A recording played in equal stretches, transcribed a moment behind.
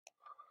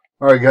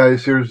Alright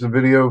guys, here's the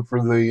video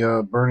for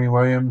the Bernie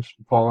Williams,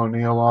 Paul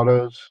O'Neill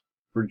autos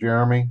for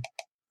Jeremy.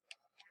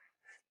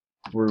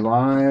 We're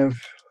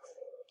live.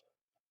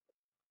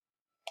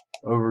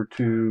 Over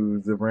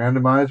to the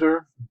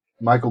randomizer.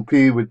 Michael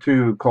P with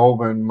 2,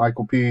 Colvin,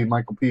 Michael P,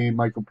 Michael P,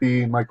 Michael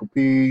P, Michael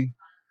P.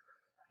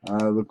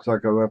 Looks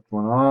like I left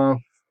one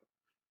off.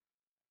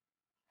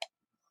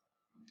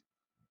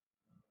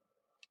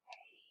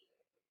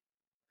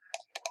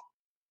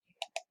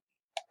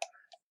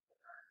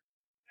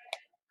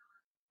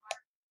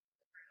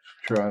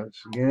 Let's try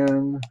this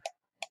again.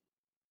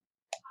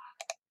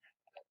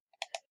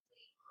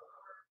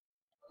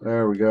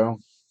 There we go.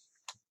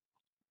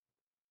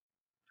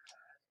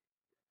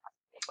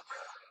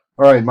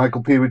 Alright,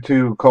 Michael P with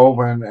 2,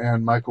 Colvin,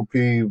 and Michael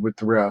P with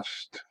the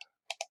rest.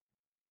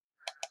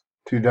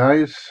 2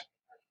 dice.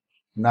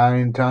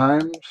 9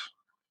 times.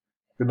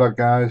 Good luck,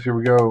 guys. Here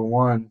we go.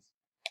 1,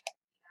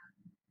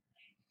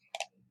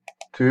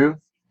 2,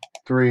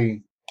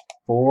 3,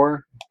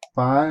 4,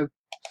 5,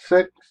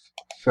 6,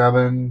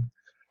 7,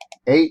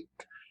 8,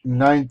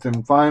 ninth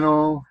and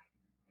final.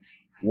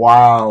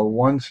 Wow,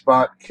 1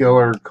 spot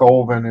killer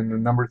Colvin in the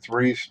number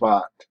 3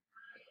 spot.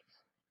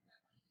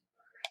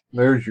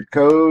 There's your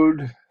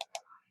code.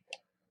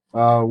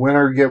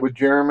 Winner, get with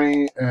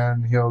Jeremy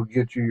and he'll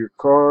get you your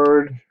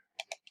card.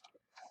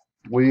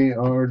 We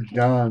are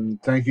done.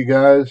 Thank you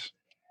guys.